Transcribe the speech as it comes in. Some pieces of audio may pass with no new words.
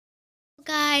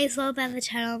guys? Welcome back to the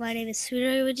channel. My name is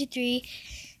Sweeter123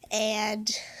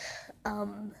 and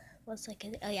one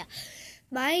second. Oh yeah.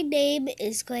 My name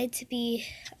is going to be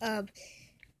dang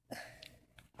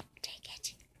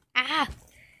it.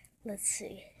 Let's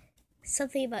see.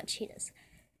 Something about cheetahs.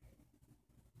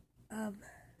 Oh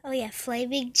yeah,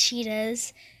 Flaming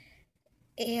Cheetahs.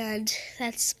 And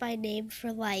that's my name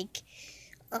for like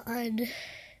on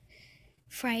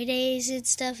Fridays and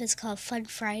stuff. It's called Fun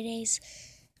Fridays.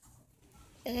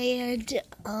 And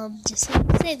just want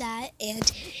to say that.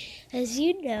 And as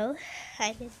you know,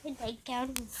 I'm in my nightgown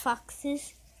with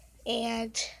foxes.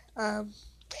 And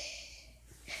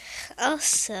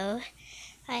also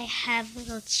I have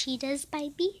little cheetahs by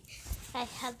me. I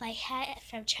have my hat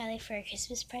from Charlie for a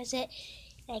Christmas present.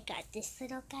 I got this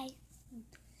little guy.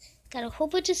 Got a whole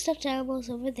bunch of stuffed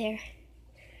animals over there.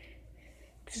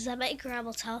 This is at my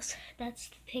grandma's house. That's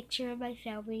the picture of my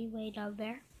family way down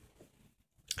there.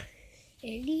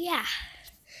 And yeah.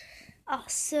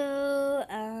 Also,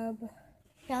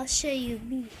 I'll show you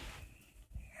me.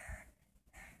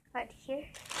 Right here.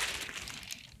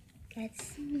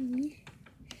 That's me.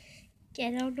 I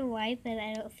don't know why, but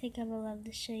I don't think I'm allowed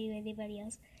to show you anybody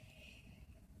else.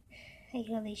 I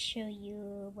can only show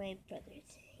you my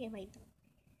brothers and my mom.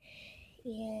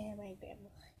 Yeah, my grandma.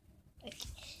 Okay.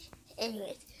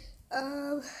 Anyways,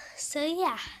 so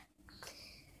yeah.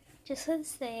 Just want to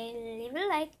say, leave a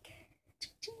like.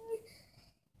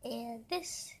 And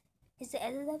this is the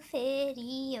end of the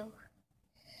video.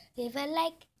 Leave a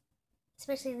like.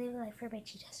 Especially leave a like for my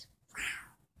cheetahs.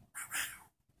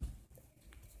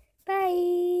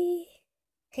 Bye.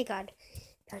 Hey God.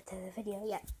 Not to the video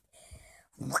yet.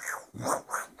 God,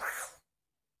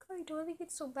 I don't think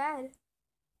it's so bad.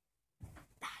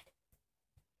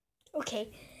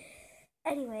 Okay.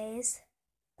 Anyways,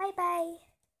 bye-bye.